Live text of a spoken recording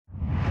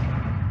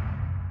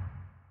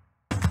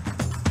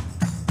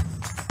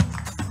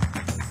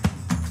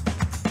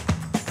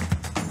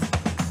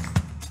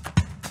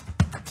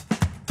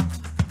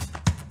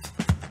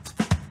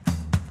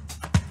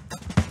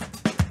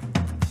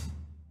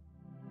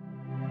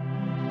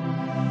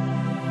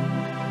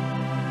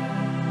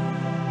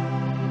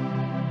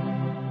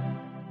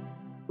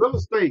Real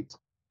estate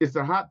is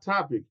a hot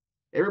topic.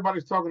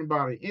 Everybody's talking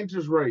about it.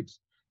 Interest rates.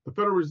 The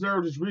Federal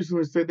Reserve just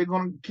recently said they're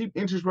going to keep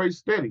interest rates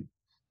steady.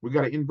 We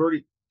got an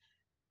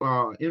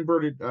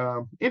inverted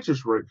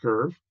interest rate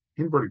curve,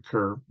 inverted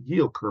curve,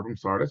 yield curve. I'm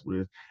sorry, that's what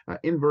it is.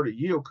 Inverted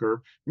yield curve,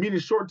 meaning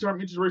short-term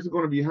interest rates are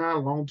going to be high,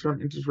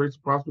 long-term interest rates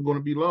are possibly going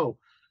to be low.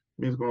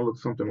 It means it's going to look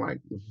something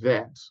like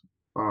that,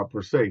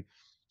 per se.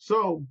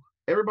 So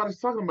everybody's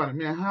talking about it,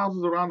 man.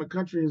 Houses around the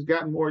country has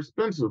gotten more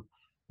expensive.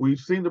 We've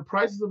seen the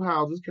prices of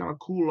houses kind of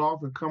cool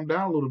off and come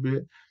down a little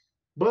bit,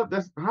 but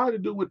that's how to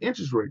do with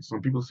interest rates. Some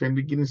people saying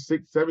they're getting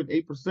 6, 7,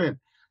 8%.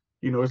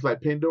 It's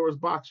like Pandora's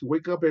box. You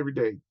wake up every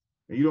day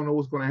and you don't know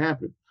what's going to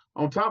happen.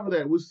 On top of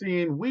that, we're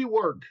seeing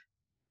WeWork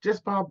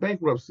just filed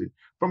bankruptcy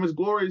from its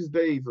glorious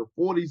days of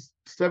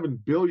 $47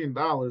 billion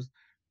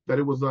that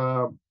it was,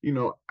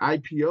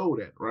 IPO'd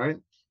at, right?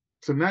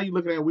 So now you're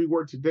looking at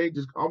WeWork today,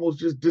 just almost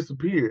just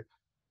disappeared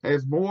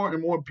as more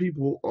and more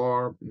people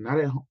are not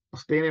at home,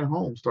 staying at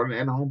home, starting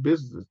at home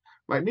businesses.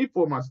 Like me,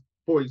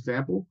 for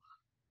example,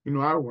 I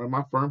run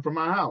my firm from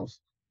my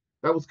house.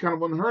 That was kind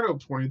of unheard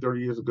of 20,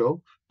 30 years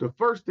ago. The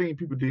first thing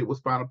people did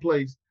was find a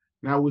place.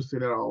 Now we see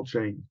that all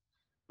changed.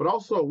 But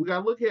also, we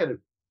got to look at it.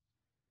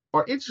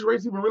 Are interest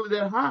rates even really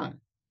that high?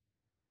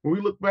 When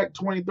we look back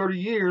 20, 30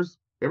 years,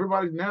 we've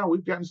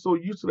gotten so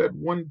used to that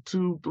 1,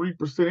 2,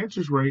 3%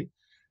 interest rate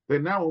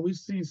that now when we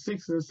see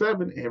 6 and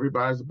 7,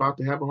 everybody's about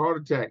to have a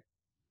heart attack.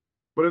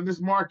 But in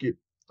this market,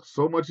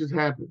 so much has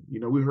happened.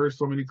 We heard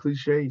so many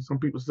cliches. Some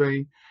people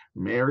say,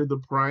 marry the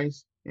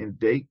price and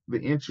date the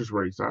interest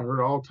rates. I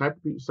heard all type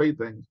of people say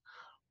things.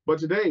 But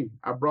today,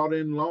 I brought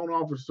in loan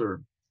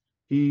officer.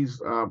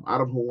 He's out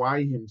of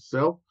Hawaii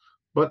himself,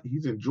 but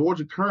he's in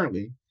Georgia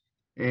currently.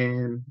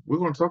 And we're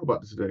going to talk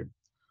about this today.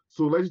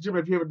 So, ladies and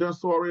gentlemen, if you haven't done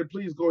so already,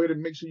 please go ahead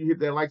and make sure you hit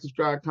that like,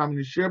 subscribe, comment,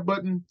 and share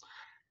button.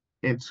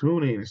 And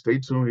tune in and stay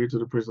tuned here to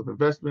the Prince of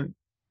Investment.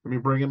 Let me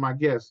bring in my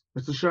guest,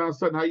 Mr. Shawn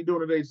Sutton. How you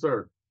doing today,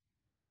 sir?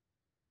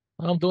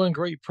 I'm doing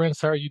great,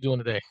 Prince. How are you doing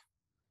today?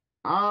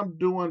 I'm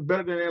doing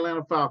better than the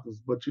Atlanta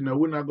Falcons, but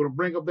we're not going to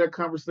bring up that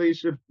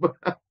conversation.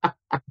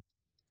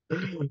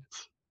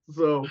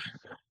 So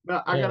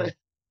now I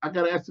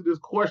gotta ask you this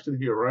question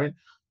here, right?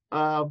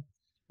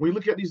 When you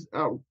look at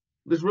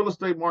this real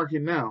estate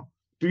market now,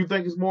 do you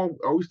think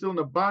are we still in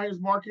the buyer's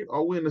market or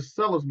are we in the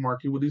seller's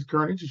market with these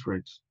current interest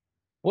rates?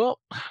 Well,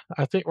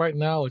 I think right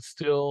now it's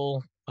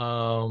still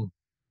a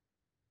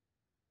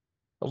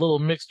little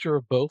mixture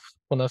of both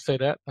when I say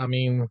that. I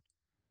mean,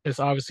 it's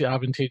obviously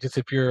advantageous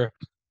if you're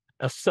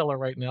a seller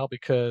right now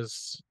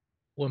because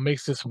what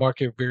makes this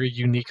market very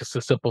unique is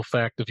the simple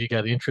fact that you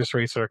got interest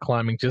rates that are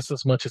climbing just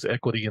as much as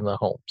equity in the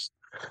homes.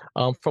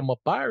 From a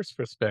buyer's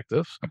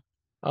perspective,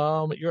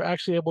 you're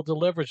actually able to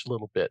leverage a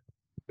little bit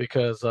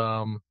because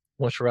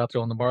once you're out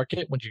there on the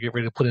market, when you get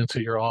ready to put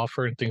into your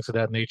offer and things of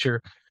that nature,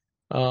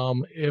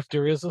 if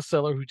there is a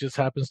seller who just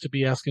happens to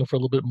be asking for a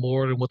little bit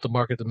more than what the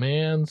market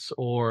demands,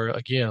 or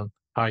again,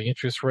 high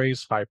interest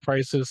rates, high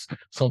prices,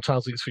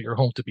 sometimes leads for your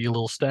home to be a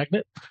little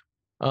stagnant.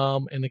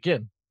 And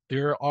again,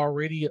 they're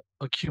already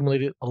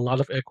accumulated a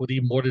lot of equity,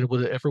 more than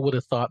would ever would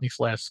have thought in these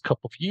last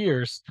couple of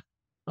years.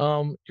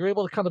 You're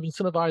able to kind of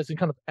incentivize and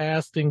kind of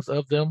ask things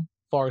of them,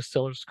 as far as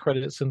sellers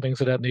credits and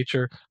things of that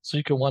nature, so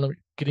you can want to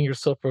getting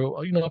yourself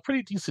a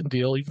pretty decent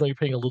deal, even though you're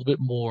paying a little bit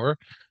more,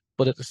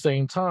 but at the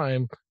same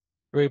time,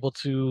 you're able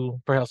to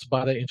perhaps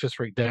buy that interest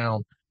rate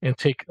down and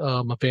take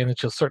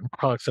advantage of certain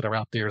products that are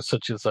out there,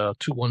 such as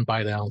 2-1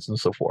 buy downs and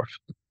so forth.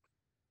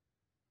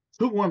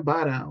 2-1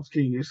 buy downs.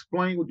 Can you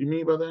explain what you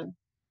mean by that?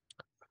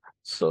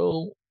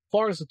 So, as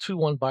far as the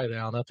 2-1 buy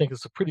down, I think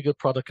it's a pretty good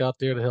product out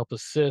there to help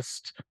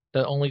assist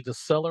not only the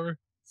seller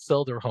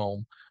sell their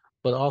home,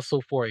 but also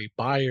for a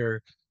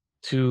buyer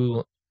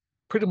to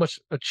pretty much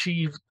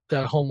achieve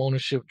that home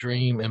ownership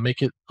dream and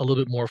make it a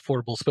little bit more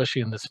affordable,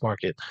 especially in this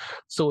market.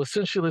 So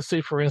essentially, let's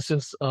say, for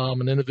instance,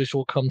 an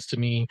individual comes to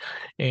me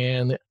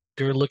and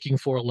they're looking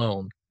for a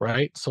loan,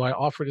 right? So I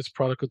offer this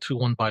product, a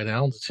 2-1 buy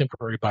down, a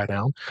temporary buy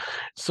down.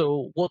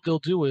 So what they'll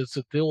do is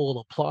that they will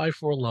apply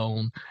for a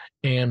loan,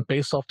 and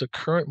based off the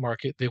current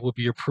market, they will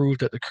be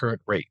approved at the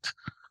current rate,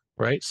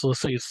 right? So let's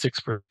say it's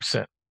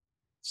 6%.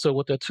 So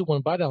what that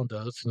 2-1 buy down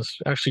does, and it's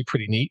actually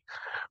pretty neat.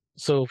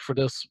 So for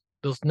those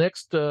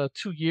next 2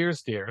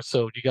 years there,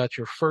 so you got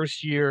your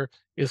first year,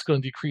 it's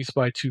going to decrease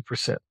by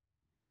 2%.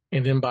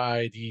 And then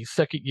by the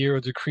second year,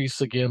 it'll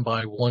decrease again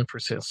by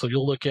 1%. So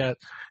you'll look at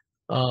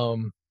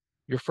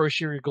your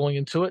first year you're going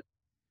into it,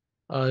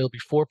 it'll be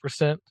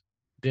 4%,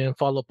 then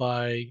followed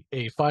by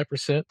a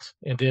 5%.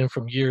 And then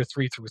from year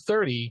 3 through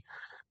 30,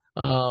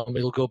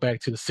 it'll go back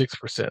to the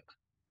 6%.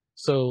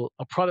 So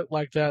a product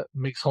like that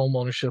makes home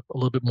ownership a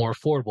little bit more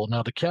affordable.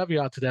 Now, the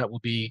caveat to that will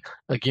be,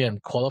 again,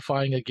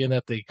 qualifying again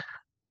at the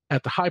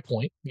high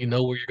point, you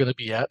know where you're going to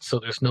be at, so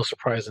there's no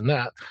surprise in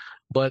that.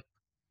 But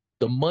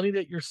the money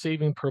that you're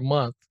saving per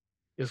month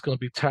is going to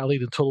be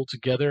tallied and totaled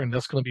together, and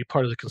that's going to be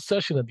part of the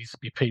concession that needs to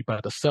be paid by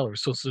the seller.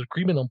 So it's an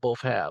agreement on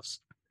both halves.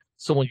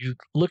 So when you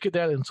look at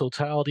that in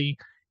totality,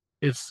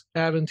 it's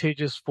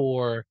advantageous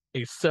for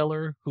a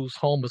seller whose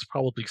home is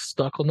probably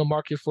stuck on the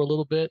market for a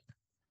little bit,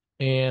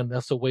 And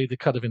that's a way to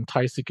kind of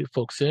entice to get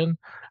folks in.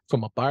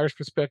 From a buyer's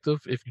perspective,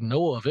 if you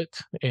know of it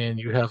and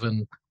you have a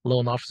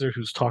loan officer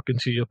who's talking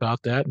to you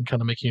about that and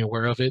kind of making you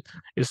aware of it,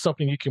 it's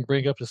something you can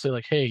bring up to say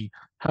like, hey,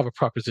 have a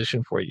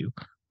proposition for you.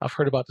 I've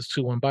heard about this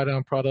 2-1 buy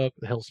down product.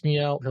 It helps me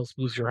out, helps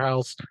boost your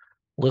house.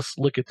 Let's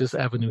look at this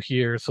avenue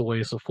here. It's a way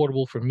it's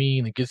affordable for me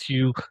and it gets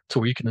you to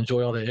where you can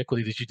enjoy all the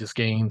equity that you just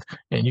gained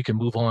and you can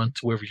move on to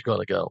wherever you're going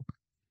to go.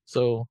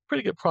 So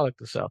pretty good product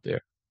that's out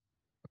there.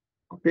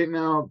 Okay,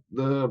 now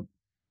the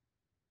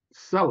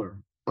seller,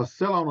 a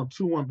seller on a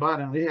 2-1 buy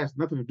down, it has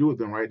nothing to do with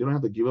them, right? They don't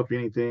have to give up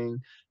anything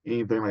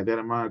like that.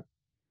 Am I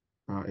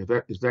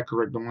is that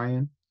correct on my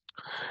end?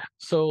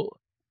 So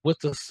with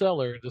the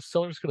seller's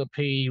going to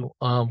pay you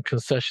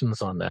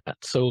concessions on that.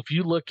 So if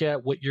you look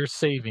at what you're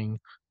saving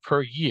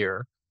per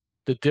year,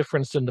 the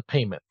difference in the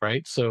payment,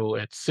 right? So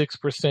at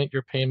 6%,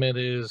 your payment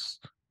is,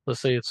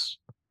 let's say it's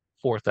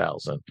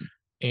 4,000,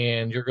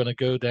 and you're going to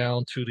go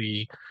down to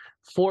the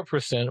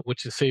 4%,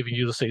 which is saving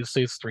you to say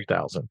it's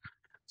 3,000.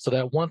 So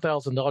that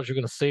 $1,000, you're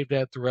going to save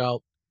that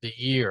throughout the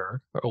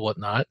year or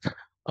whatnot.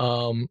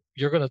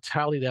 You're going to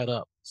tally that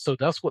up. So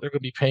that's what they're going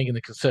to be paying in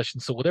the concession.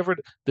 So whatever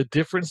the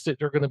difference that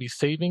they're going to be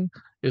saving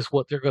is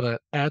what they're going to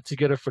add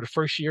together for the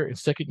first year and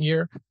second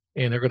year,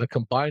 and they're going to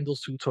combine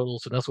those two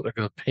totals, and that's what they're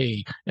going to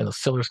pay in a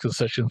seller's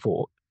concession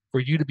for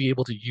you to be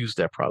able to use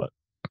that product.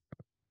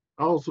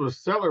 Oh, so the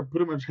seller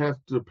pretty much has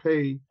to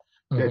pay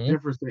that Hmm.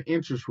 difference in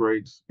interest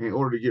rates in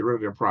order to get rid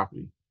of their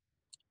property.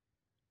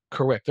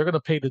 Correct. They're going to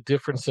pay the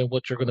difference in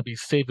what you're going to be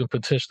saving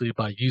potentially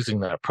by using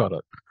that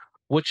product,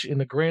 which in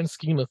the grand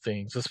scheme of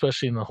things,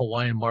 especially in the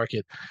Hawaiian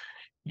market,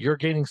 you're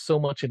gaining so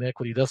much in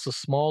equity. That's a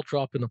small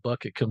drop in the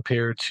bucket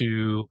compared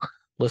to,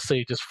 let's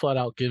say, just flat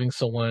out giving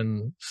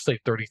someone, say,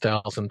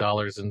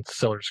 $30,000 in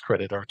seller's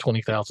credit or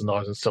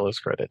 $20,000 in seller's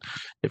credit.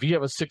 If you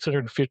have a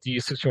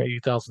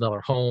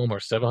 $680,000 home or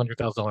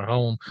 $700,000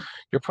 home,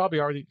 you're probably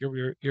already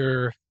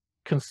your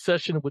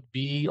concession would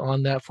be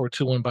on that for a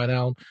 2-1 buy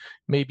down,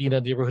 maybe in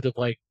the neighborhood of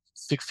like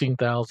 $16,000,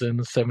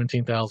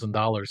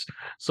 $17,000.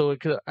 So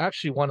it could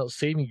actually wind up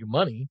saving you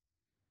money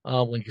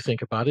when you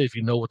think about it, if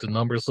you know what the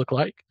numbers look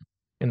like.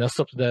 And that's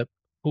something that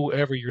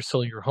whoever you're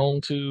selling your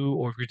home to,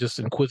 or if you're just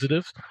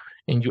inquisitive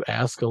and you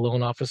ask a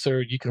loan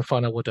officer, you can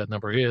find out what that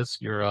number is.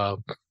 Your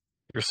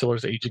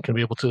seller's agent can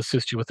be able to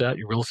assist you with that,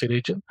 your real estate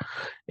agent,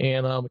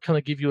 and kind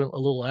of give you a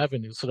little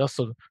avenue. So that's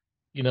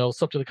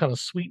something to kind of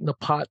sweeten the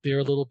pot there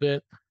a little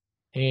bit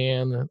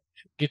and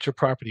get your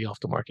property off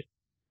the market.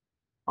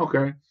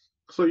 Okay.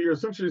 So you're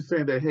essentially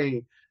saying that,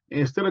 hey,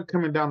 instead of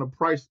coming down the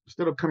price,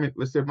 instead of coming,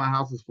 let's say my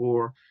house is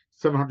for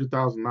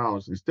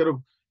 $700,000, instead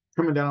of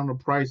coming down on the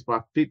price by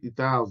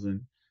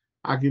 50,000,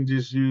 I can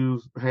just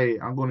use, hey,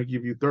 I'm going to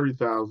give you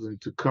 30,000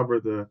 to cover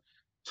the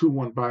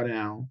 2-1 buy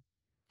down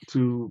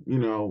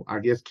to, I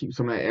guess keep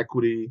some of that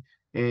equity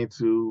and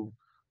to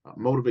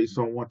motivate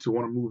someone to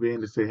want to move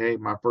in to say, hey,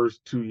 my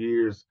first 2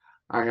 years,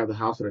 I have the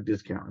house at a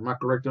discount. Am I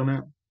correct on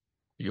that?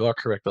 You are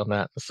correct on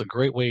that. It's a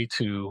great way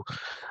to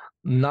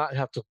not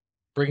have to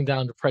bring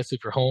down the price of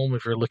your home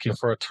if you're looking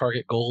for a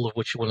target goal of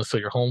what you want to sell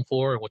your home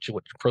for and what you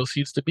want your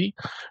proceeds to be.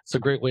 It's a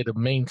great way to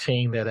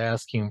maintain that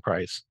asking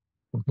price.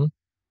 Hmm.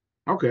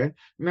 Okay.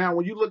 Now,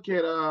 when you look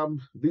at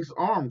these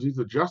ARMs, these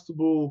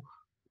adjustable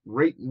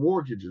rate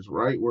mortgages,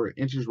 right, where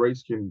interest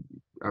rates can,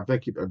 I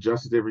think, it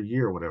adjusts every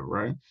year or whatever,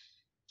 right?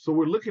 So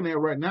we're looking at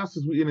right now,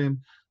 since we're in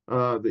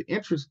the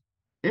interest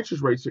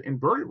rates are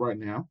inverted right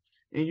now,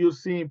 and you're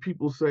seeing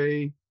people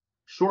say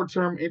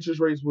short-term interest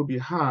rates will be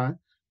high,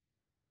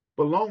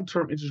 but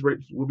long-term interest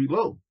rates will be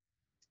low.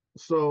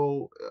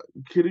 So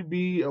could it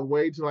be a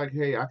way to like,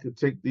 hey, I could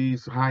take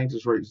these high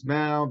interest rates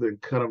now, then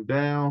cut them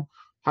down?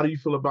 How do you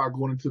feel about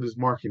going into this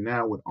market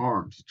now with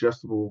ARMs,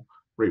 adjustable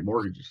rate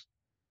mortgages?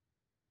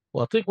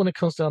 Well, I think when it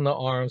comes down to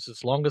arms,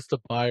 as long as the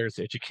buyer is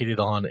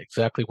educated on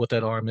exactly what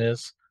that arm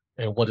is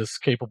and what it's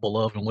capable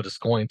of and what it's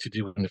going to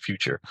do in the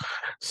future.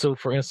 So,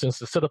 for instance,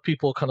 instead of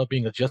people kind of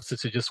being adjusted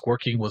to just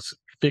working with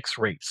fixed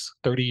rates,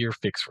 30-year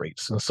fixed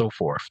rates, and so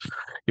forth,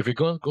 if you're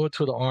going to go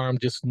to the arm,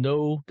 just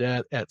know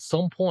that at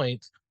some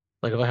point,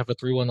 like if I have a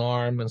 3-1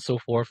 arm and so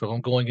forth, if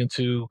I'm going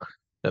into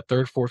that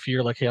third, fourth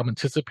year, like, hey, I'm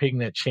anticipating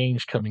that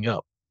change coming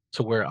up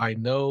to where I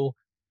know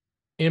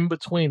in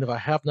between, if I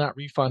have not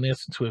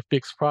refinanced into a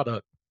fixed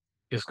product,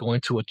 is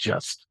going to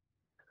adjust.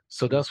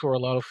 So Mm. that's where a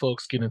lot of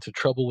folks get into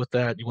trouble with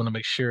that. You want to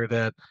make sure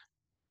that,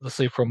 let's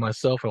say for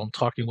myself, if I'm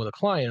talking with a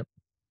client,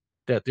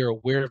 that they're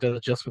aware that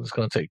adjustment is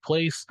going to take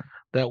place.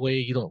 That way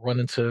you don't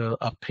run into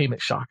a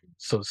payment shock,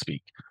 so to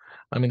speak.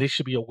 I mean, they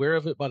should be aware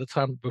of it by the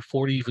time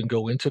before they even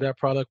go into that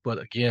product. But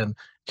again,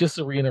 just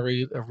a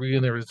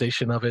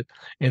reiteration of it,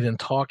 and then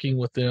talking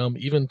with them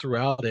even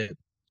throughout it,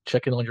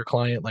 checking on your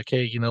client, like,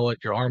 hey, you know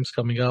what, your arm's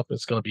coming up.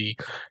 It's going to be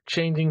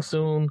changing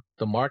soon.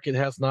 The market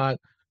has not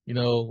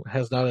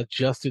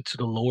adjusted to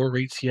the lower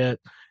rates yet.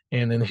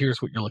 And then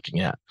here's what you're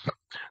looking at.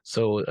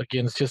 So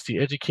again, it's just the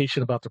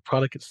education about the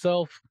product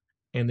itself,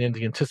 and then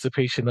the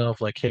anticipation of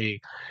like, hey,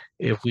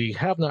 if we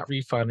have not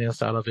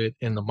refinanced out of it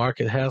and the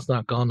market has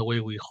not gone the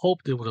way we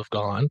hoped it would have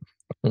gone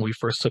when we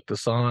first took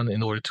this on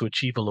in order to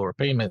achieve a lower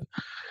payment,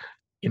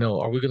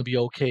 are we going to be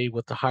okay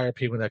with the higher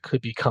payment that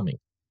could be coming?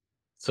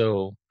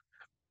 So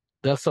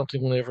that's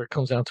something whenever it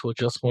comes down to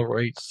adjustable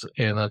rates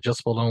and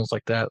adjustable loans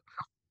like that,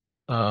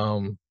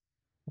 um,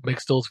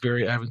 makes those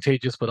very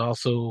advantageous, but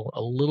also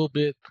a little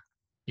bit,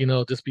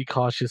 just be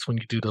cautious when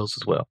you do those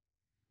as well.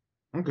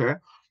 Okay.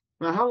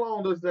 Now, how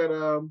long does that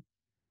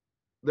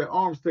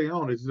arm stay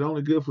on? Is it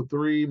only good for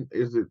three?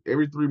 Is it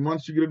every 3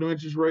 months you get a new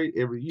interest rate?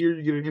 Every year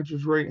you get an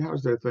interest rate? How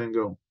does that thing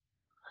go?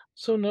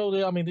 So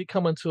no, I mean, they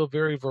come into a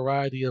very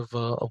variety of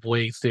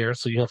ways there.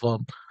 So you have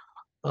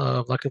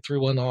like a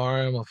 3-1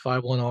 arm, a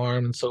 5-1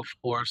 arm, and so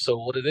forth. So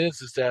what it is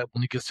that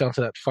when it gets down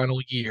to that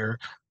final year,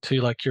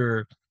 to like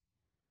your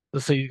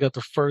let's say you got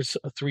the first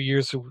 3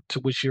 years to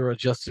which you're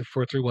adjusted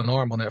for a 3-1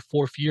 arm. On that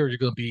fourth year, you're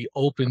going to be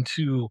open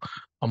to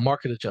a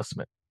market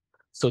adjustment.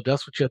 So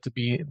that's what you have to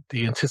be.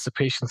 The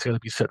anticipation's got to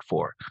be set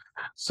for.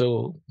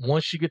 So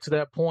once you get to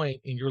that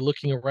point and you're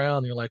looking around,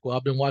 and you're like, well,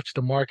 I've been watching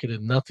the market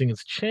and nothing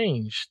has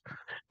changed.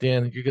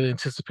 Then you're going to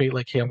anticipate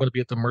like, hey, I'm going to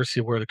be at the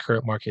mercy of where the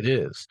current market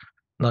is.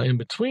 Now, in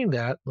between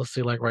that, let's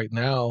say like right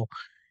now,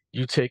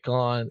 you take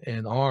on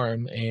an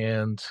arm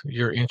and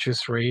your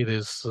interest rate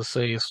is, let's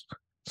say, is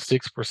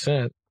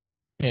 6%.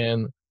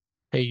 And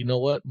hey, you know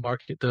what?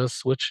 Market does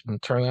switch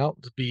and turn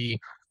out to be,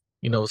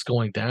 it's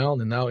going down,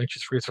 and now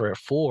interest rates are at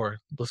 4.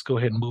 Let's go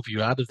ahead and move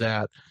you out of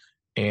that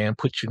and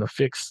put you in a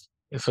fixed,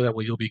 and so that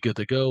way you'll be good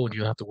to go, and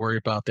you don't have to worry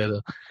about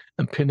that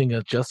impending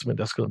adjustment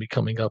that's going to be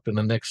coming up in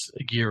the next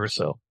year or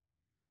so.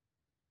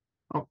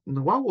 Oh,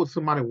 now why would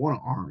somebody want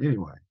an arm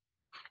anyway?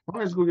 Why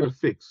not just go get a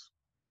fix?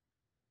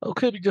 It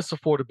could be just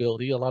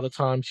affordability. A lot of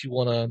times you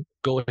want to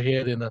go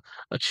ahead and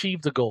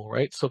achieve the goal,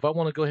 right? So if I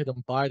want to go ahead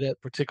and buy that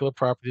particular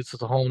property, this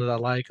is a home that I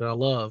like and I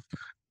love.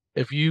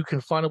 If you can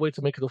find a way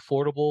to make it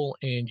affordable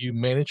and you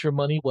manage your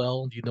money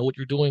well, you know what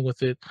you're doing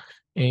with it,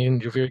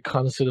 and you're very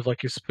cognizant of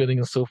like your spending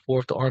and so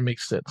forth, the R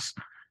makes sense.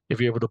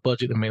 If you're able to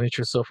budget and manage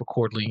yourself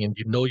accordingly, and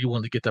you know you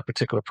want to get that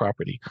particular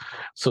property,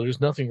 so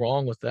there's nothing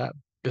wrong with that.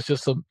 It's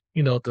just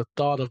the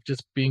thought of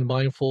just being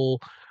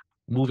mindful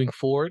moving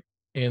forward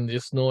and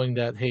just knowing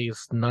that, hey,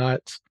 it's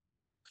not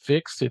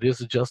fixed, it is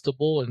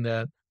adjustable, and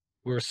that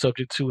we're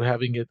subject to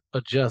having it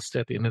adjust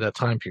at the end of that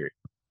time period.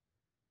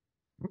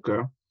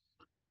 Okay.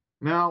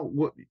 Now,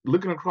 what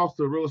looking across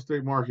the real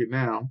estate market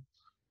now,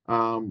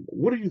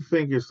 what do you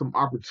think is some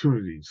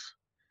opportunities?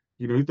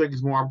 You think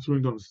it's more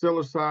opportunities on the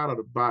seller side or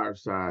the buyer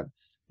side?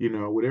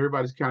 With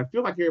everybody's kind of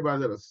feel like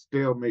everybody's at a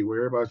stalemate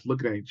where everybody's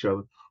looking at each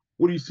other.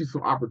 What do you see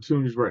some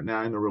opportunities right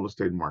now in the real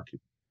estate market?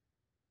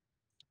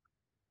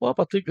 Well,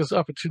 I think there's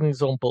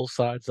opportunities on both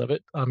sides of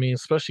it. I mean,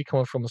 especially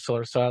coming from the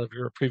seller side, if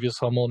you're a previous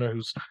homeowner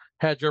who's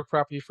had your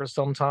property for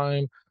some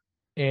time,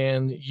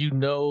 and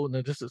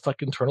that this is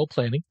like internal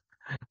planning.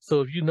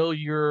 So if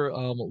you're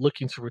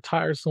looking to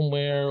retire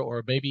somewhere,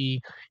 or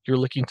maybe you're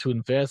looking to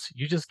invest,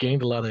 you just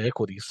gained a lot of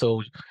equity.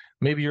 So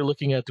maybe you're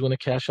looking at doing a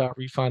cash out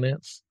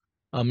refinance.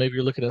 Maybe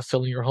you're looking at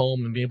selling your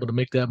home and being able to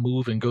make that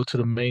move and go to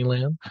the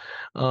mainland.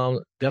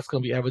 That's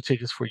going to be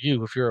advantageous for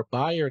you. If you're a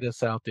buyer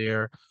that's out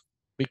there,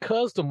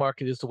 because the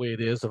market is the way it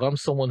is, if I'm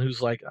someone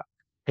who's like,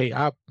 hey,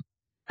 I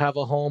have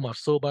a home, I've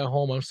sold my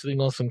home, I'm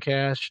sitting on some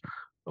cash,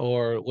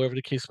 or whatever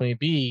the case may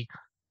be,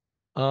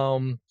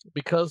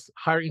 because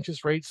higher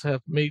interest rates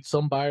have made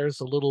some buyers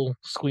a little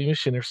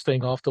squeamish and they're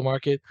staying off the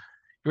market,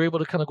 you're able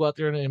to kind of go out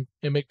there and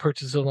make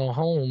purchases on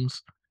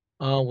homes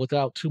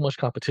without too much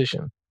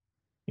competition,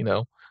 you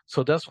know?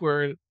 So that's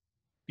where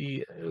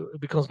it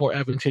becomes more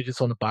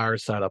advantageous on the buyer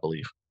side, I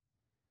believe.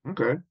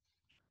 Okay.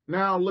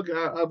 Now, look,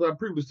 as I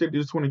previously said,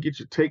 just want to get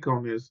your take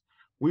on this.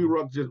 We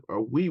work,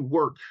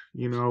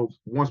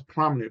 once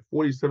prominent,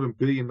 $47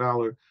 billion.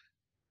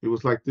 It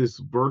was like this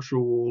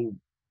virtual,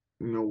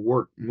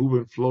 work,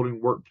 moving, floating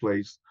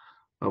workplace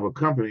of a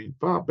company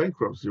filed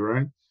bankruptcy,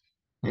 right?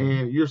 Mhm.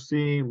 And you're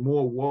seeing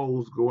more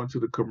woes go into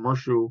the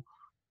commercial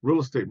real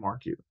estate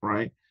market,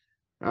 right?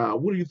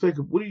 What do you think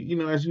of what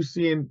do as you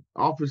see in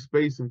office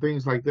space and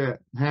things like that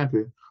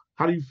happen?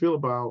 How do you feel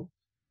about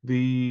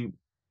the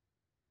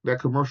that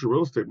commercial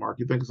real estate market?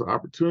 You think it's an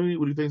opportunity?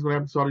 What do you think is going to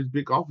happen to all these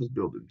big office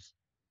buildings?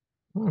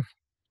 Hmm.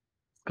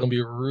 It's going to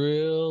be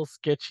real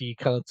sketchy,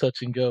 kind of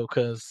touch and go,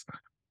 because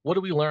what do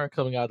we learn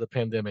coming out of the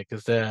pandemic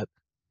is that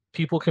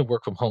people can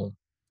work from home.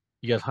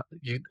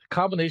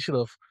 Combination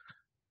of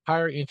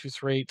higher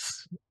interest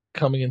rates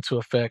coming into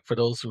effect for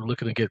those who are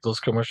looking to get those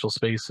commercial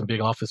space and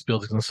big office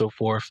buildings and so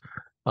forth.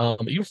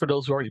 Even for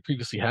those who already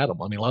previously had them.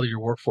 I mean, a lot of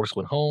your workforce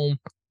went home.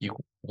 You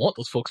want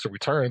those folks to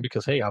return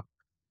because, hey, I've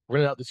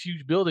rented out this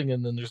huge building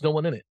and then there's no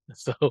one in it.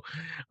 So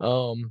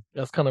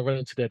that's kind of run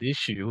into that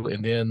issue.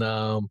 And then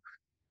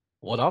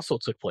what also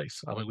took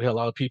place? I mean, we had a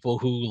lot of people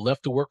who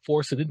left the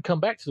workforce and didn't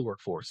come back to the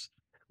workforce.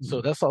 So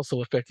Mm. that's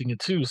also affecting it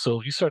too.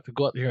 So you start to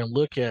go out there and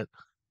look at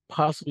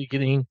possibly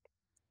getting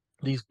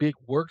these big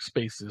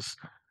workspaces.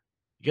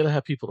 You got to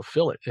have people to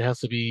fill it. It has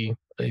to be,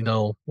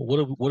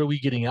 what are we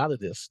getting out of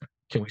this?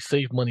 Can we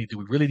save money? Do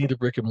we really need a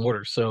brick and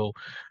mortar? So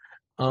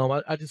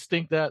I just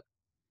think that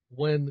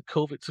when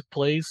COVID took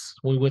place,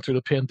 when we went through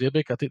the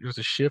pandemic, I think there was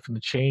a shift and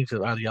a change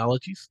of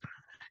ideologies.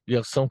 You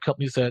have some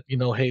companies that,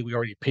 hey, we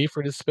already pay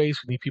for this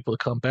space. We need people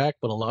to come back.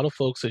 But a lot of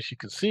folks, as you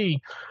can see,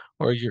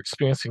 or you're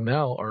experiencing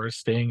now, are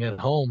staying at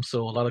home.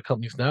 So a lot of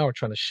companies now are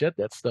trying to shed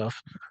that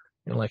stuff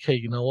and like, hey,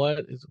 you know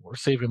what? We're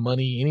saving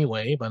money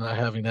anyway by not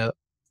having that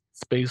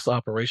space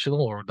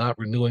operational or not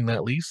renewing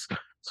that lease.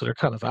 So they're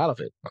kind of out of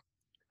it.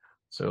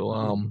 So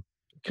Mhm.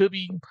 it could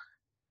be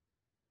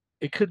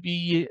it could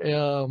be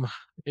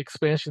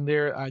expansion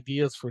there,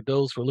 ideas for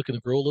those who are looking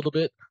to grow a little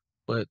bit.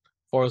 But as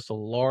far as the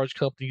large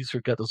companies who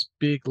got those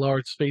big,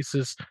 large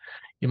spaces,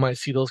 you might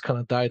see those kind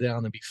of die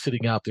down and be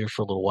sitting out there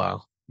for a little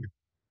while.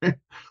 What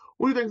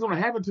do you think is going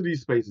to happen to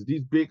these spaces,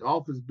 these big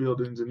office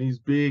buildings and these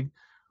big,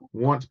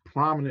 once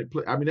prominent?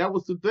 I mean, that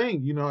was the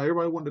thing.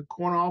 Everybody wanted the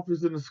corner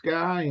office in the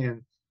sky,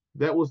 and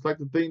that was like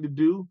the thing to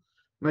do.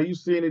 Now you're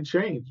seeing it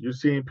change. You're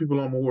seeing people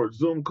on more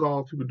Zoom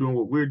calls, people doing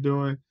what we're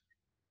doing.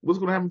 What's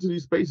going to happen to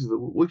these spaces?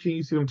 What can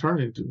you see them turn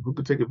into? Who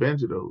could take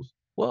advantage of those?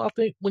 Well, I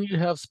think when you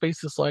have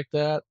spaces like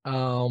that,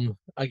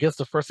 I guess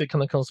the first thing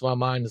kind of comes to my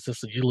mind is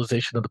just the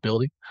utilization of the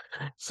building.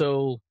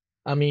 So,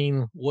 I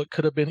mean, what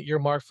could have been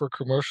earmarked for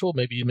commercial,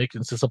 maybe you make it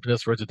into something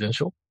that's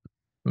residential.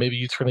 Maybe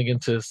you turn it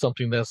into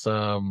something that's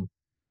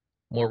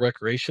more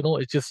recreational.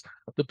 It just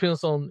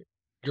depends on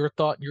your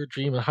thought and your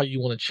dream and how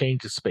you want to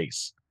change the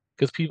space.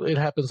 Because people, it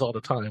happens all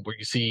the time where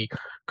you see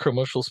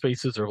commercial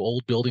spaces or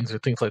old buildings or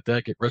things like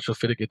that get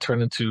retrofitted, get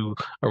turned into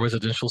a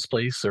residential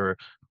space or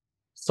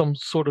some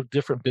sort of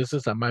different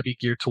business that might be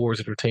geared towards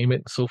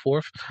entertainment and so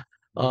forth.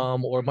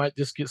 Mhm. Or it might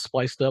just get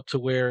spliced up to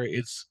where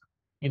it's,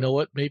 you know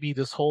what, maybe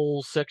this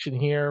whole section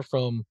here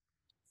from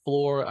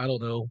floor, I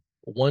don't know,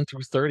 1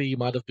 through 30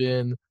 might have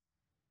been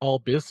all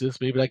business.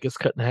 Maybe that gets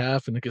cut in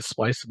half and it gets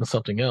spliced into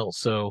something else.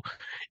 So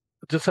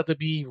just have to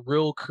be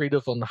real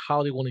creative on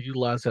how they want to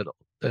utilize that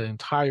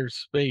entire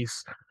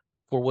space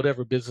for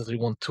whatever business they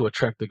want to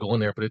attract to go in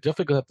there. But they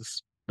definitely gonna have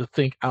to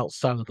think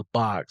outside of the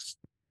box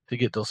to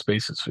get those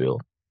spaces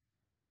filled.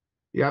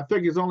 Yeah, I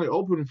think it's only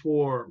open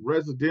for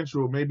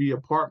residential, maybe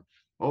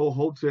old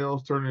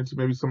hotels turn into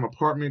maybe some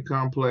apartment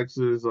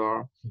complexes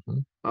or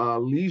Mhm.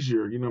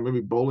 leisure,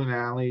 maybe bowling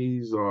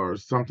alleys or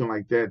something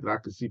like that that I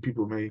could see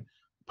people may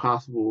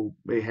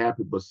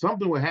happen, but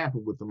something will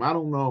happen with them. I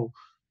don't know,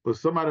 but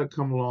somebody will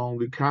come along,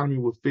 the economy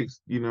will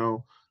fix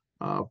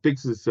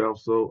itself.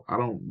 So I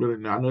don't really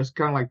know. I know it's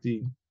kind of like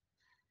the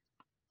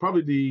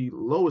probably the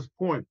lowest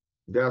point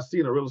that I see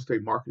in the real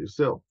estate market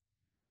itself.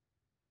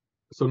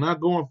 So now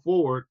going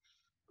forward,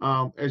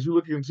 as you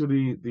look into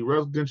the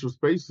residential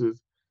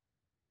spaces,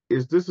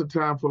 is this a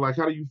time for like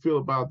how do you feel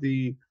about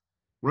the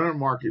renter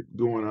market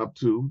going up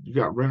too? You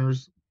got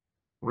renters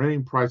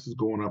renting prices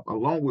going up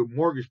along with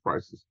mortgage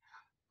prices.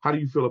 How do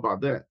you feel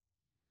about that?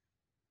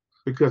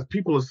 Because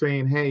people are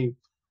saying, hey,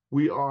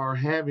 we are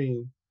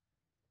having,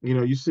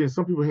 you're seeing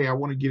some people, hey, I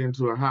want to get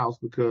into a house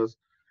because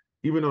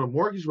even though the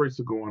mortgage rates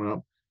are going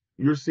up,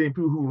 you're seeing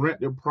people who rent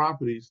their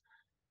properties,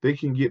 they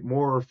can get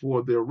more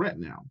for their rent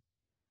now.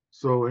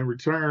 So in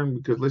return,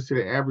 because let's say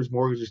the average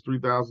mortgage is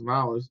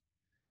 $3,000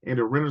 and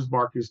the renter's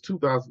market is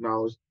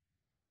 $2,000,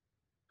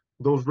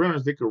 those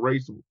renters they could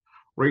raise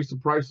the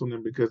price on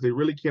them because they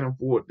really can't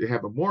afford to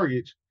have a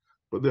mortgage,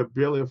 but they're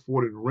barely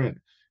affording rent.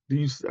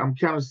 I'm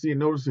kind of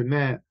noticing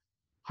that.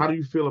 How do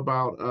you feel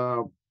about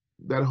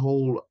that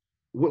whole?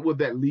 What would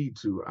that lead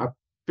to? I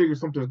figure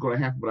something's going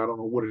to happen, but I don't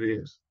know what it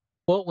is.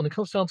 Well, when it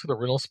comes down to the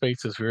rental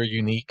space, it's very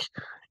unique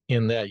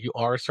in that you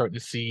are starting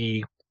to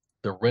see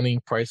the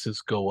renting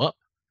prices go up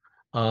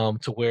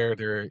to where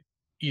they're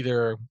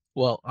either,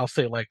 well, I'll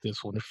say it like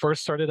this: when it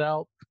first started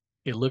out,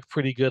 it looked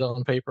pretty good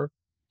on paper,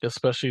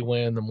 especially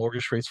when the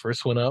mortgage rates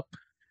first went up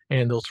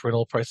and those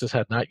rental prices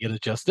had not yet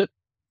adjusted.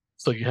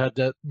 So you had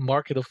that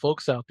market of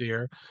folks out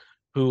there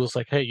who was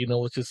like, hey,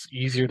 it's just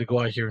easier to go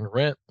out here and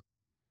rent.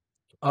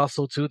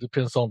 Also, too,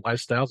 depends on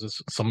lifestyles.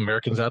 There's some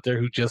Americans out there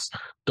who just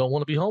don't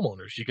want to be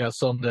homeowners. You got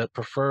some that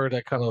prefer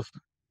that kind of,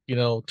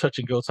 touch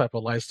and go type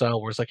of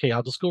lifestyle where it's like, hey,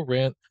 I'll just go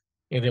rent.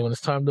 And then when it's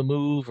time to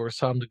move or it's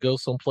time to go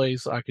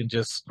someplace, I can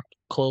just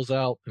close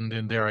out and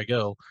then there I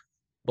go.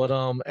 But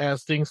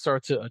as things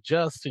start to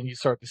adjust and you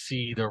start to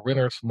see the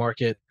renters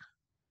market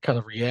kind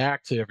of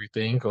react to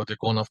everything or they're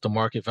going off the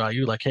market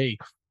value, like, hey,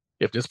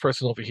 if this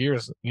person over here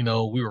is, we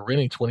were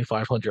renting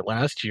 2,500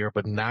 last year,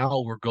 but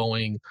now we're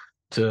going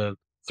to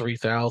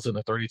 3,000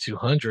 or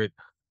 3,200.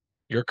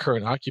 Your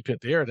current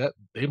occupant there, that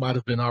they might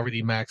have been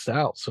already maxed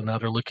out. So now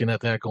they're looking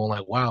at that going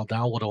like, wow,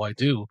 now what do I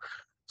do?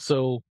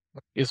 So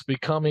it's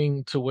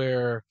becoming to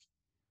where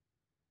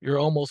you're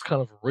almost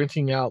kind of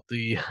renting out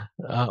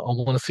I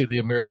want to say the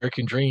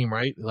American dream,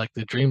 right? Like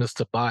the dream is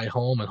to buy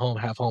home and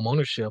have home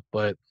ownership.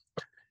 But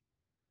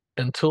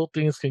until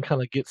things can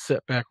kind of get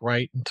set back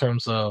right in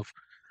terms of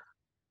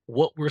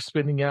what we're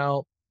spending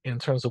out in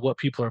terms of what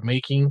people are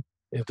making,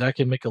 if that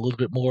can make a little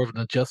bit more of an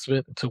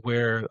adjustment to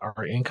where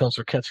our incomes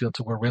are catching up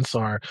to where rents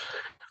are,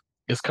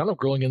 it's kind of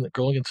growing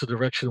into the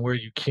direction where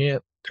you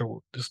can't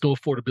there's no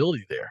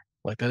affordability there.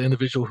 Like that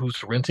individual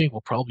who's renting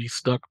will probably be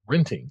stuck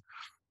renting.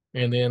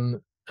 And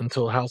then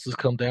until houses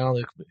come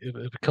down,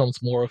 it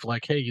becomes more of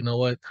like, hey, you know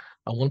what?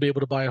 I want to be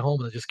able to buy a home,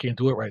 but I just can't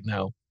do it right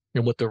now.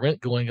 And with the rent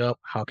going up,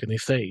 how can they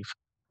save?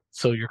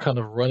 So you're kind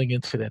of running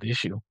into that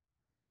issue.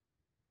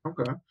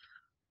 Okay.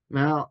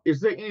 Now, is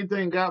there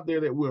anything out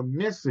there that we're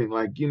missing?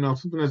 Like,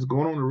 something that's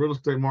going on in the real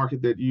estate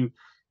market that you've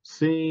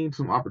seen,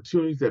 some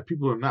opportunities that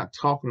people are not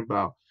talking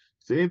about?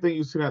 Is there anything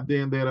you've seen out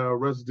there in that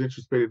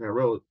residential space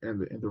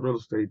and in the real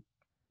estate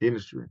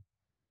industry?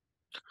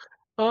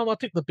 I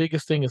think the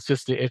biggest thing is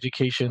just the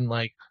education,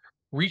 like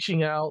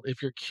reaching out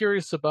if you're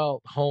curious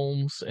about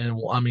homes and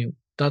I mean,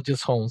 not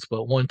just homes,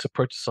 but wanting to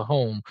purchase a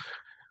home.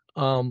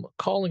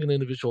 Calling an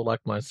individual like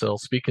myself,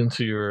 speaking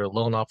to your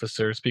loan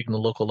officer, speaking to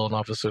local loan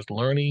officers,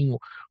 learning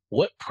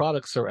what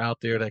products are out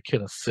there that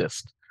can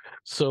assist.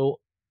 So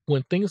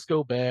when things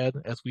go bad,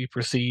 as we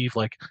perceive,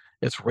 like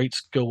as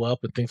rates go up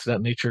and things of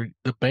that nature,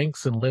 the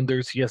banks and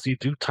lenders, yes, they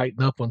do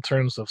tighten up in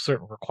terms of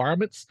certain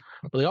requirements,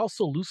 but they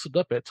also loosen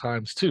up at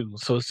times too.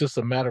 So it's just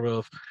a matter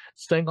of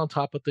staying on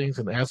top of things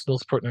and asking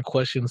those pertinent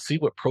questions, see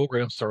what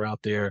programs are out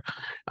there.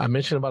 I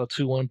mentioned about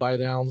a 2-1 buy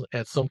down.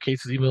 At some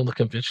cases, even on the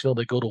conventional,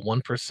 they go to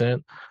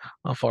 1%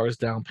 as far as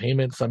down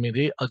payments. I mean,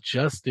 they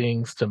adjust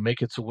things to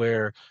make it to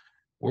where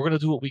we're going to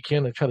do what we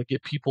can to try to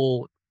get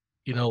people,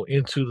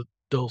 into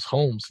those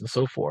homes and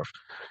so forth.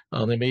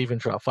 They may even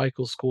drop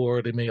FICO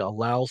score. They may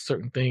allow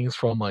certain things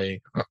from a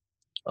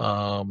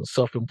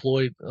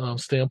self-employed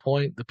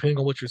standpoint. Depending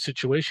on what your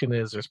situation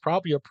is, there's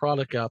probably a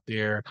product out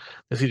there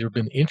that's either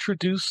been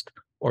introduced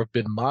or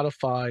been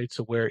modified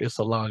to where it's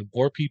allowing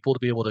more people to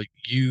be able to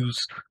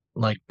use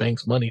like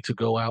banks' money to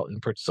go out and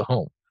purchase a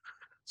home.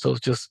 So it's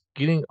just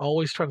getting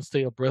always trying to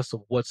stay abreast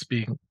of what's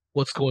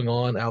going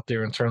on out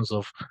there in terms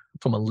of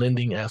from a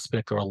lending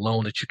aspect or a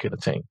loan that you can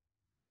attain.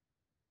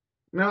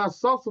 Now, I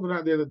saw something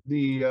out there that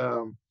the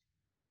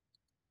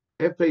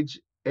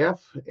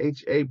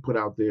FHA put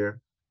out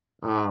there.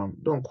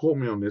 Don't quote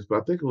me on this,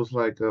 but I think it was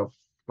like a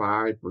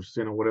 5%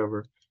 or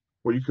whatever,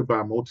 where you could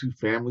buy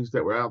multi-families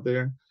that were out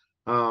there.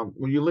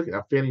 When you look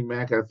at Fannie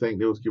Mac, I think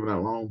they was giving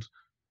out loans.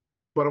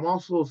 But I'm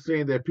also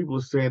saying that people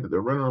are saying that the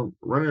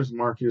renters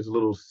market is a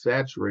little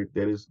saturated.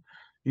 That is,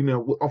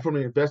 from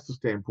an investor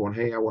standpoint,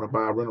 hey, I want to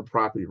buy a rental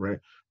property,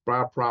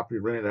 buy a property,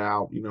 rent it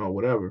out,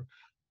 whatever.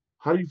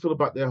 How do you feel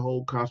about that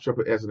whole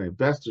construct as an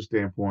investor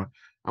standpoint?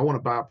 I want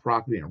to buy a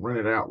property and rent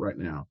it out right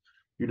now.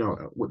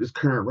 With this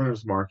current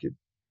renters market,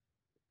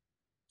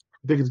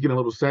 I think it's getting a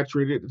little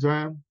saturated at the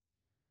time.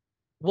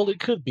 Well, it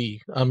could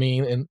be. I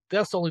mean, and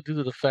that's only due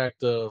to the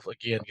fact of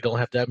again, you don't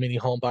have that many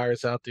home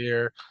buyers out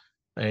there.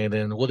 And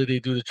then what do they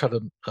do to try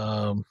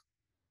to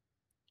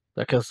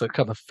I guess that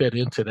kind of fed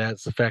into that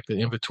is the fact that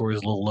inventory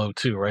is a little low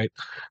too, right?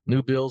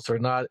 New builds are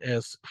not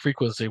as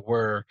frequent as they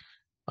were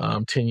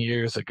 10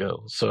 years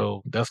ago.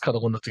 So that's kind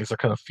of one of the things that are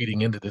kind of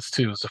feeding into this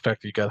too, is the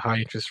fact that you got high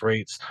interest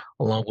rates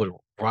along with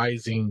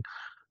rising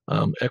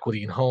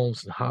equity in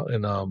homes and how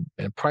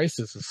and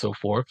prices and so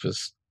forth.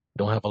 Is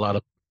you don't have a lot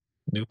of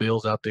new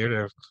builds out there.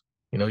 There,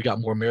 you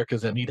got more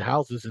Americans that need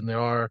houses than there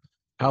are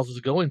houses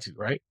to go into,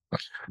 right?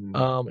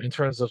 Mm, In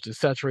terms of the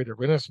saturated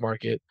renters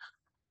market,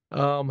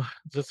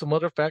 there's some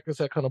other factors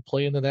that kind of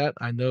play into that.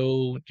 I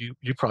know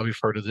you probably have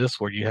heard of this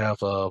where you have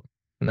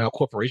now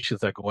corporations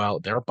that go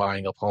out, they're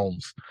buying up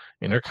homes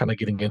and they're kind of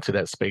getting into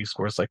that space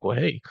where it's like, well,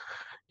 hey,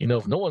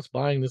 if no one's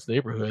buying this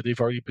neighborhood, they've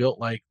already built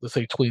like let's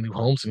say 20 new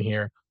homes in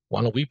here.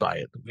 Why don't we buy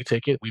it? We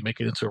take it, we make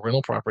it into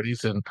rental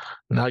properties, and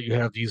now you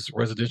have these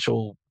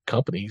residential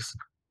companies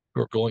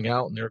who are going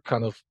out and they're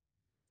kind of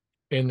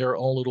in their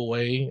own little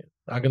way.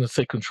 I'm going to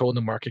say controlling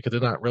the market because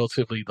they're not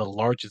relatively the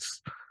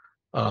largest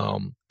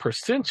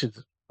percentage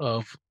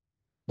of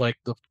like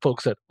the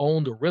folks that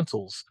own the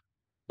rentals,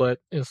 but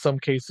in some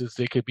cases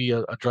they could be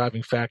a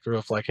driving factor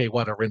of like, hey,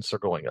 why the rents are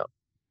going up,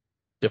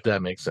 if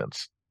that makes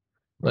sense.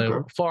 Like,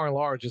 okay. far and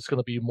large, it's going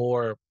to be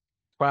more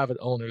private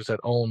owners that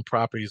own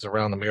properties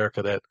around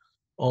America that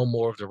own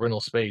more of the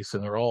rental space,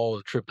 and they're all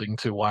attributing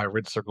to why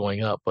rents are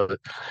going up. But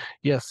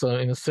yes,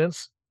 in a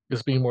sense,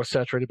 it's being more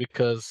saturated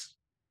because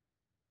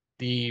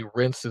the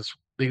rents is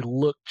they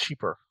look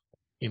cheaper,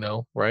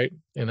 right?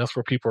 And that's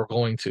where people are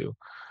going to.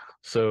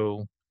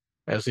 So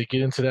as they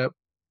get into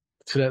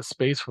that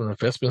space from an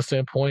investment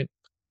standpoint,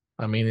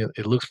 I mean,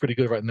 it looks pretty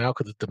good right now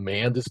because the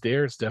demand is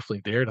there. It's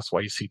definitely there. That's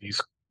why you see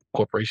these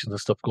corporations and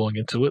stuff going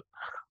into it,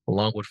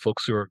 along with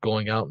folks who are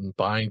going out and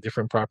buying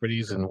different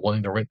properties and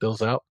wanting to rent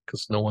those out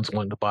because no one's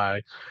wanting to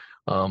buy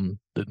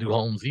the new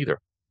homes either.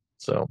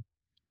 So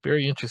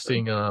very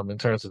interesting in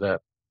terms of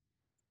that.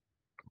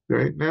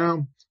 Okay.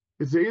 Now,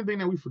 is there anything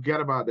that we forgot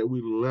about that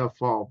we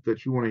left off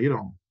that you want to hit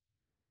on?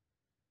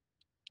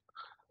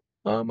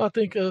 I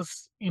think I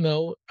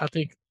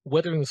think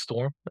weathering the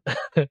storm,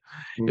 if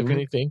Hmm.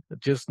 anything,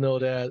 just know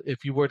that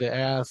if you were to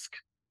ask,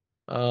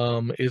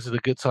 is it a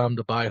good time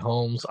to buy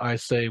homes? I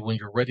say when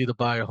you're ready to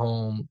buy a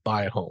home,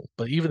 buy a home.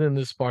 But even in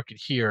this market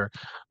here,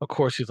 of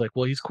course, he's like,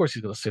 well, of course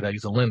he's going to say that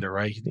he's a lender,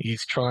 right?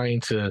 He's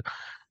trying to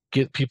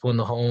get people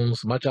into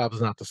homes. My job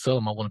is not to sell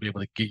them. I want to be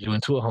able to get you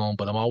into a home,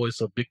 but I'm always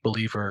a big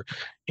believer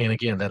in,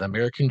 again, that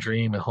American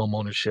dream and home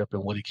ownership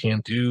and what it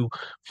can do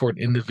for an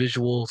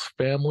individual's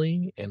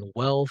family and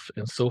wealth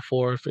and so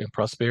forth and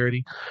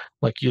prosperity.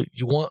 Like you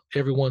want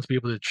everyone to be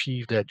able to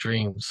achieve that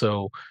dream.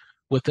 So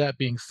with that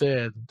being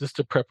said, just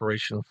the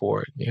preparation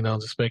for it,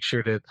 just make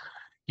sure that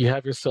you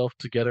have yourself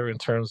together in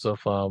terms of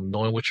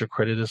knowing what your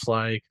credit is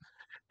like,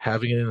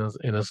 having it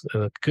in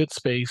a good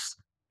space.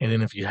 And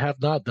then if you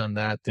have not done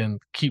that, then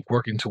keep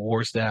working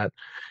towards that.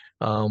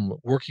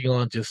 Working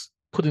on just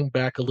putting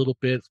back a little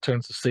bit in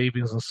terms of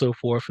savings and so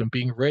forth, and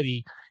being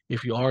ready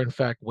if you are in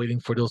fact waiting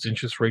for those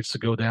interest rates to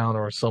go down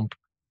or some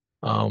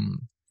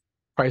um,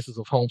 prices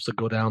of homes to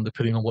go down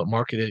depending on what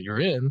market that you're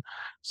in,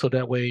 so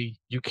that way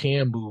you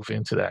can move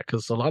into that.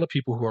 Because a lot of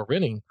people who are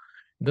renting,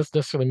 it doesn't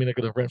necessarily mean they're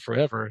going to rent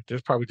forever. They're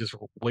probably just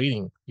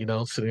waiting,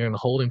 sitting there in a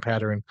holding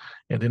pattern,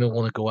 and they don't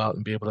want to go out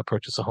and be able to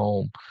purchase a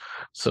home.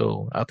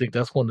 So I think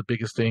that's one of the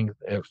biggest things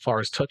as far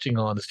as touching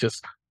on is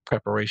just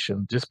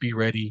preparation. Just be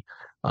ready.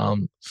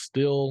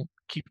 Still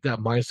keep that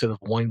mindset of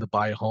wanting to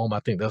buy a home.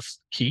 I think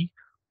that's key.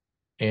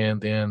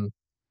 And then,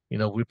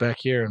 we're back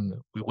here and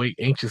we wait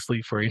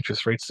anxiously for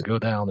interest rates to go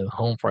down and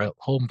home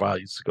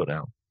values to go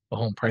down, or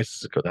home prices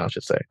to go down, I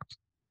should say.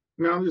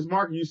 Now, this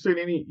market,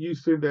 you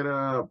said that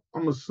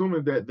I'm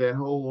assuming that that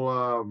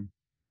whole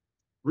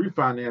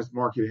refinance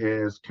market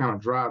has kind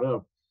of dried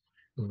up.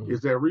 Mhm. Is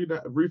that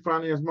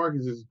refinance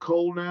market is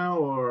cold now,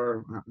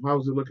 or how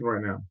is it looking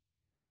right now?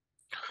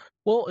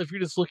 Well, if you're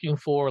just looking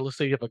for, let's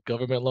say you have a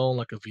government loan,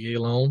 like a VA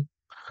loan,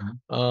 Mhm.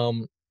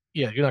 um,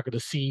 yeah, you're not going to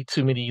see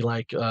too many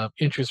like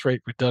interest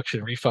rate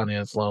reduction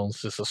refinance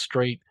loans. Just a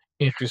straight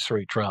interest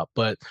rate drop.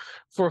 But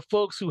for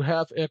folks who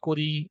have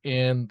equity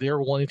and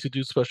they're wanting to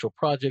do special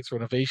projects,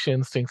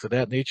 renovations, things of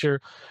that nature,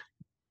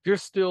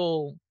 there's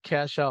still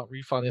cash out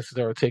refinances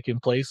that are taking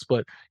place,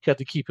 but you have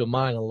to keep in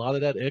mind a lot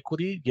of that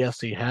equity, yes,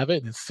 they have it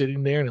and it's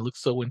sitting there and it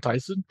looks so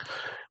enticing,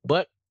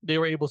 but they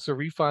were able to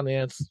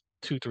refinance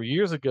 2, 3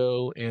 years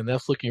ago, and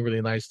that's looking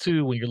really nice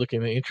too when you're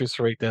looking at an interest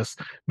rate that's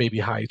maybe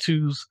high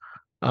twos.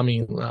 I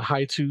mean,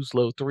 high twos,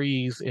 low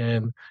threes.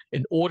 And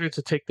in order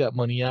to take that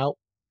money out,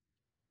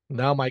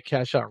 now my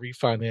cash out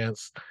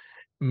refinance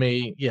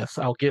yes,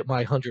 I'll get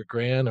my 100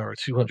 grand or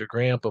 200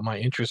 grand, but my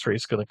interest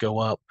rate's going to go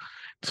up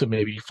to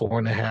maybe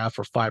 4.5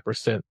 or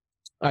 5%.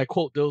 I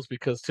quote those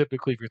because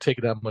typically, if you're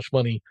taking that much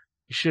money,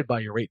 you should buy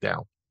your rate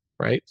down,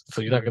 right?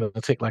 So you're not Mhm. going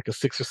to take like a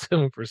 6 or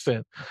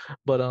 7%.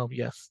 But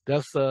yes,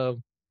 that's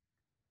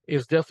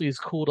it's definitely it's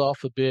cooled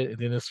off a bit, and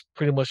then it's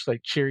pretty much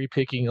like cherry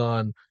picking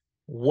on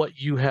what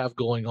you have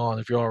going on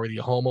if you're already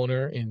a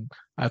homeowner. And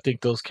I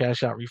think those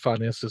cash out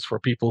refinances for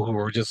people who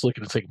are just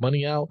looking to take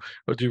money out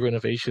or do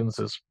renovations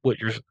is what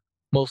you're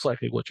most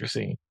likely what you're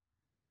seeing.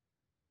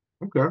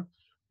 Okay.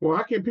 Well,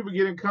 how can people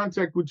get in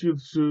contact with you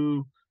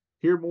to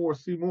hear more,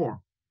 see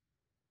more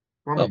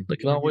from Well, you? they They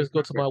can want to get always in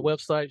go to my contact with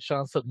website,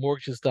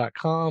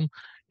 ShawnSuttonMortgages.com,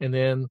 and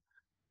then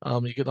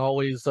you can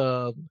always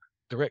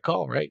direct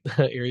call, right?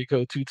 Area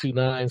code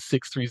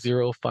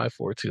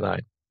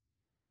 229-630-5429.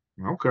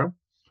 you. Okay.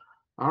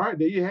 All right.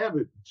 There you have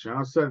it.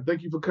 Shawn Sutton,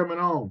 thank you for coming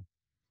on.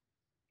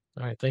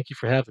 All right, thank you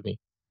for having me.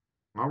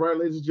 All right,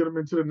 ladies and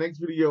gentlemen, to the next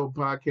video,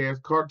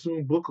 podcast,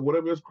 cartoon, book, or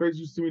whatever else crazy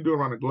you see me do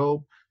around the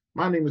globe.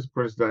 My name is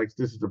Prince Dykes.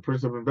 This is the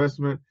Prince of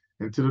Investment.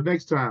 Until the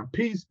next time,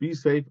 peace, be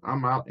safe.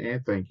 I'm out,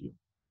 and thank you.